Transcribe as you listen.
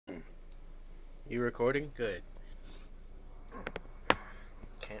You recording? Good.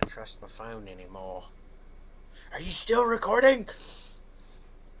 Can't trust my phone anymore. Are you still recording?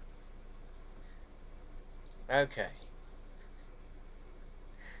 Okay.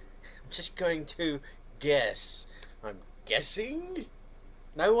 I'm just going to guess. I'm guessing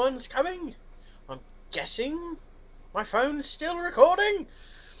no one's coming. I'm guessing my phone's still recording.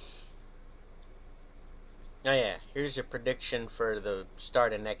 Oh yeah, here's a prediction for the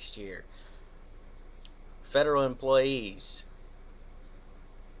start of next year. Federal employees.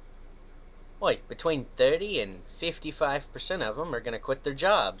 Wait, between 30 and 55% of them are going to quit their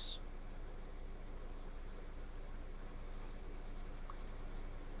jobs.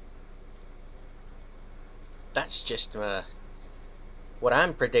 That's just what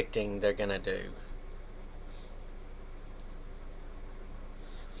I'm predicting they're going to do.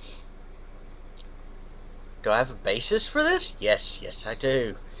 Do I have a basis for this? Yes, I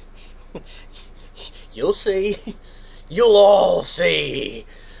do. You'll see. You'll all see.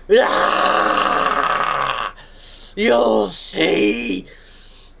 Ah! You'll see.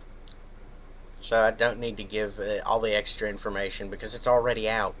 So I don't need to give all the extra information because it's already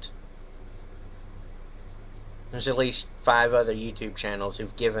out. There's at least 5 other YouTube channels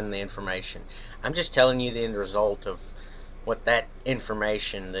who've given the information. I'm just telling you the end result of what that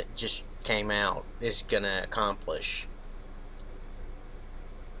information that just came out is gonna accomplish.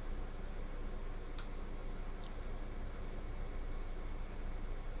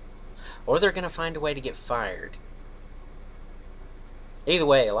 Or they're gonna find a way to get fired. Either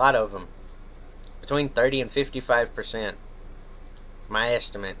way, a lot of them, between 30 and 55%, my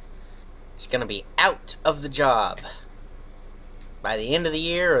estimate, is gonna be out of the job by the end of the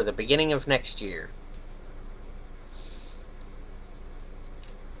year or the beginning of next year.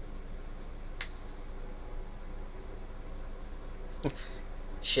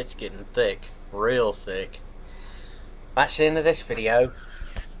 Shit's getting thick, real thick. That's the end of this video.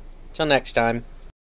 Till next time.